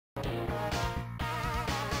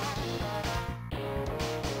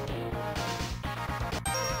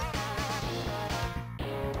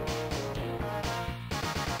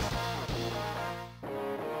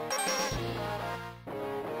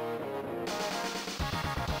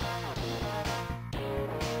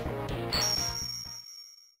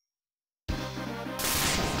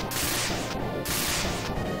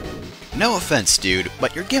No offense, dude,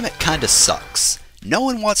 but your gimmick kinda sucks. No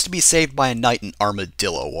one wants to be saved by a knight in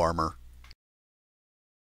armadillo armor.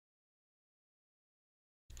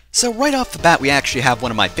 So right off the bat we actually have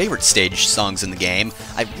one of my favorite stage songs in the game.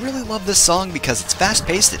 I really love this song because it's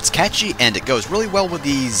fast-paced, it's catchy, and it goes really well with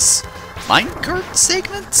these minecart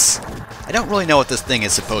segments? I don't really know what this thing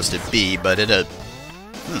is supposed to be, but that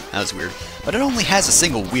was weird. But it only has a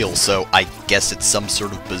single wheel, so I guess it's some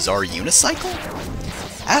sort of bizarre unicycle?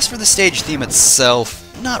 As for the stage theme itself,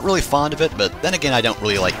 not really fond of it, but then again I don't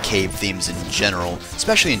really like cave themes in general,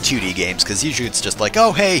 especially in 2D games, because usually it's just like,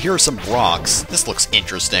 oh hey, here are some rocks, this looks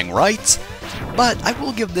interesting, right? But I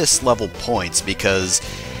will give this level points because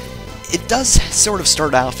it does sort of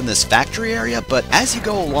start off in this factory area, but as you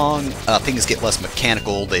go along, things get less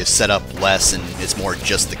mechanical, they've set up less, and it's more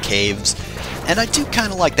just the caves, and I do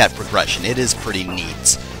kind of like that progression, it is pretty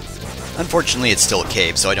neat. Unfortunately it's still a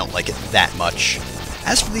cave, so I don't like it that much.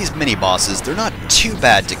 As for these mini-bosses, they're not too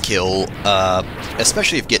bad to kill,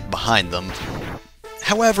 especially if you get behind them.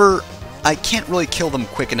 However, I can't really kill them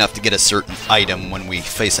quick enough to get a certain item when we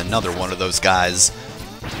face another one of those guys.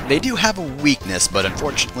 They do have a weakness, but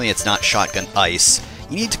unfortunately it's not shotgun ice.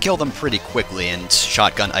 You need to kill them pretty quickly, and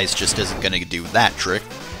shotgun ice just isn't going to do that trick.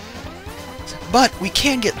 But we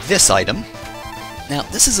can get this item. Now,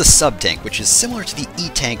 this is a sub-tank, which is similar to the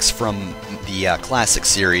E-tanks from the classic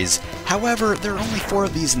series. However, there are only 4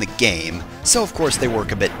 of these in the game, so of course they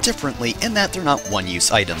work a bit differently in that they're not one-use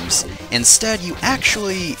items. Instead, you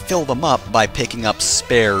actually fill them up by picking up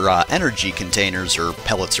spare energy containers, or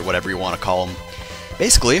pellets, or whatever you want to call them.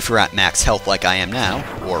 Basically, if you're at max health like I am now,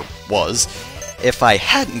 or was, if I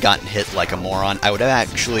hadn't gotten hit like a moron, I would have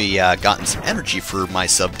actually gotten some energy for my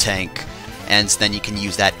sub-tank, and then you can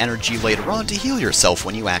use that energy later on to heal yourself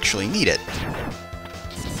when you actually need it.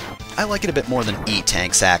 I like it a bit more than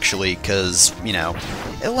E-tanks, actually, because, you know,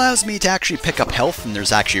 it allows me to actually pick up health, and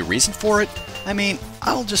there's actually a reason for it. I mean,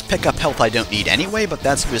 I'll just pick up health I don't need anyway, but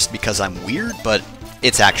that's just because I'm weird, but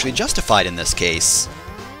it's actually justified in this case.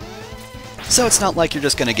 So it's not like you're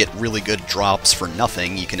just going to get really good drops for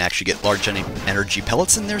nothing. You can actually get large energy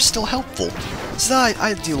pellets, and they're still helpful. So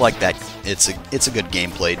I do like that. It's a good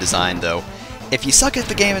gameplay design, though. If you suck at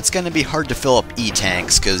the game, it's going to be hard to fill up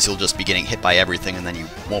E-tanks, because you'll just be getting hit by everything, and then you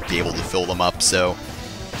won't be able to fill them up, so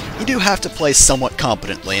you do have to play somewhat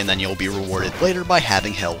competently, and then you'll be rewarded later by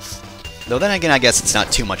having health. Though then again, I guess it's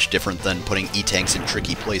not too much different than putting E-tanks in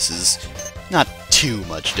tricky places. Not too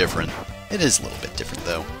much different. It is a little bit different,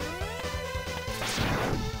 though.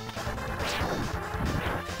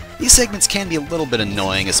 These segments can be a little bit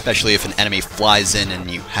annoying, especially if an enemy flies in and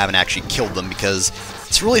you haven't actually killed them, because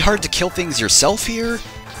it's really hard to kill things yourself here.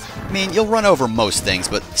 I mean, you'll run over most things,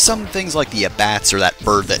 but some things like the bats or that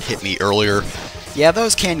bird that hit me earlier, yeah,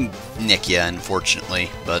 those can nick you,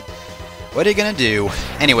 unfortunately, but what are you gonna do?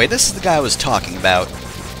 Anyway, this is the guy I was talking about.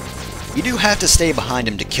 You do have to stay behind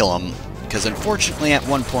him to kill him, because unfortunately at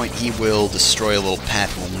one point he will destroy a little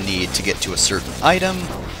path we'll need to get to a certain item.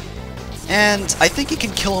 And I think you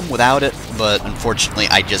can kill him without it, but unfortunately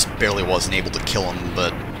I just barely wasn't able to kill him,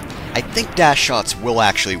 but I think dash shots will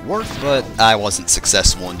actually work, but I wasn't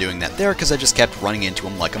successful in doing that there because I just kept running into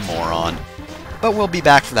him like a moron. But we'll be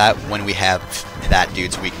back for that when we have that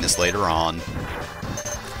dude's weakness later on.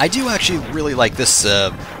 I do actually really like this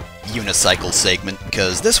unicycle segment,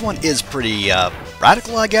 because this one is pretty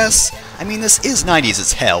radical, I guess. I mean, this is 90s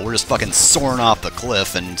as hell, we're just fucking soaring off the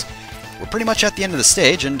cliff, and we're pretty much at the end of the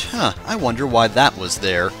stage, and I wonder why that was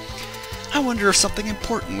there. I wonder if something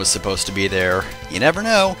important was supposed to be there. You never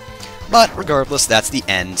know. But regardless, that's the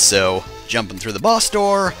end, so jumping through the boss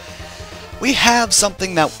door, we have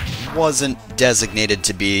something that wasn't designated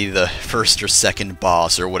to be the first or second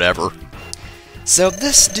boss or whatever. So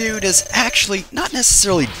this dude is actually not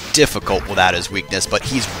necessarily difficult without his weakness, but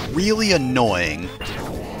he's really annoying.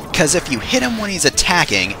 Because if you hit him when he's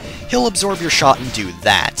attacking, he'll absorb your shot and do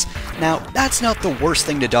that. Now, that's not the worst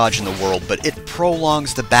thing to dodge in the world, but it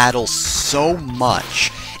prolongs the battle so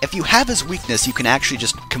much. If you have his weakness, you can actually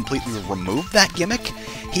just completely remove that gimmick.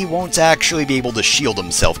 He won't actually be able to shield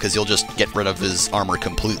himself, because he'll just get rid of his armor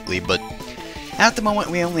completely, but at the moment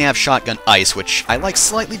we only have shotgun ice, which I like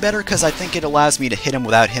slightly better because I think it allows me to hit him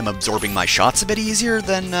without him absorbing my shots a bit easier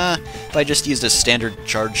than if I just used a standard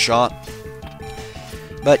charge shot.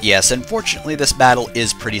 But yes, unfortunately this battle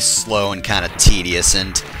is pretty slow and kind of tedious,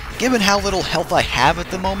 and given how little health I have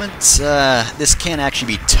at the moment, this can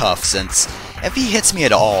actually be tough, since if he hits me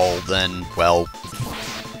at all, then, well,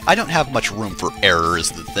 I don't have much room for error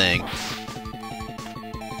is the thing.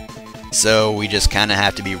 So we just kind of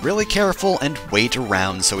have to be really careful and wait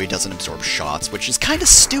around so he doesn't absorb shots, which is kind of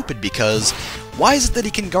stupid because why is it that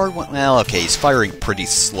he can guard one? Well, okay, he's firing pretty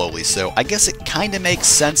slowly, so I guess it kind of makes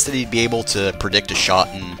sense that he'd be able to predict a shot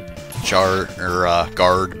and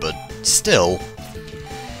guard, but still.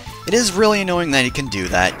 It is really annoying that he can do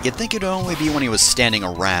that. You'd think it'd only be when he was standing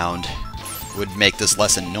around would make this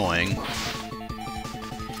less annoying.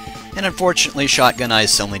 And unfortunately, Shotgun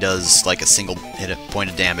Ice only does like a single hit point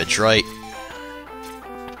of damage, right?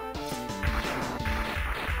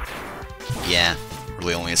 Yeah,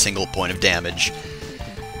 really only a single point of damage.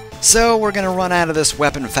 So we're gonna run out of this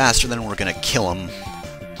weapon faster than we're gonna kill him.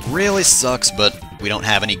 Really sucks, but we don't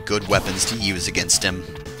have any good weapons to use against him.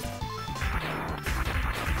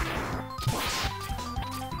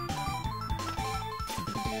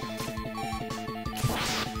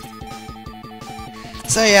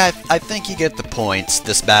 So yeah, I think you get the point.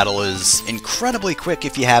 This battle is incredibly quick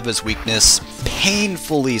if you have his weakness,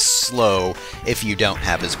 painfully slow if you don't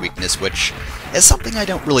have his weakness, which is something I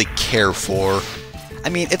don't really care for. I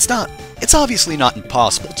mean, it's obviously not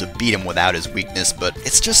impossible to beat him without his weakness, but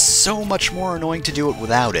it's just so much more annoying to do it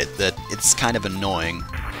without it that it's kind of annoying.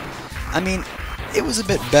 I mean, it was a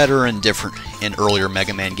bit better and different in earlier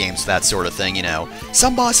Mega Man games, that sort of thing, you know.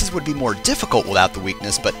 Some bosses would be more difficult without the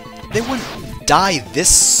weakness, but they wouldn't die this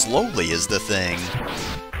slowly is the thing.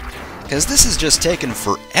 Because this has just taken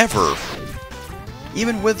forever.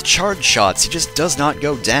 Even with charge shots, he just does not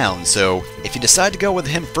go down, so if you decide to go with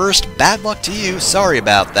him first, bad luck to you, sorry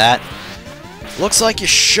about that. Looks like you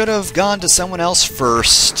should have gone to someone else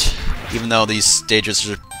first, even though these stages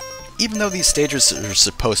are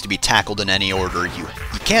supposed to be tackled in any order. You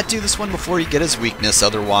can't do this one before you get his weakness,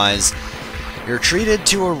 otherwise you're treated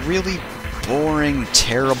to a really boring,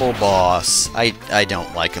 terrible boss. I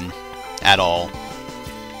don't like him at all.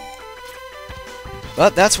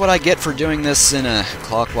 But that's what I get for doing this in a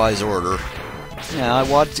clockwise order. Yeah, I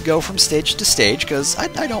wanted to go from stage to stage, because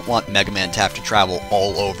I don't want Mega Man to have to travel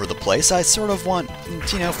all over the place. I sort of want,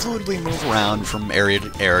 you know, fluidly move around from area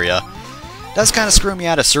to area. Does kind of screw me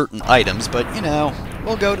out of certain items, but, you know,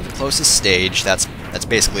 we'll go to the closest stage. That's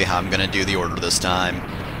basically how I'm going to do the order this time.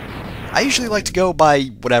 I usually like to go by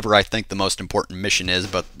whatever I think the most important mission is,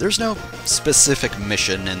 but there's no specific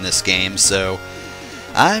mission in this game, so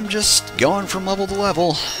I'm just going from level to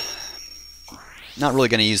level. Not really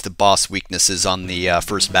going to use the boss weaknesses on the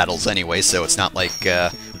first battles anyway, so it's not like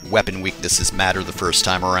weapon weaknesses matter the first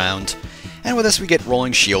time around. And with this we get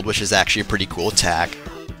Rolling Shield, which is actually a pretty cool attack.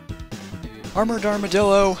 Armored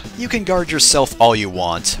Armadillo, you can guard yourself all you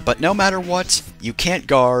want, but no matter what, you can't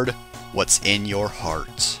guard what's in your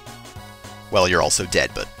heart. Well, you're also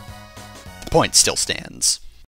dead, but the point still stands.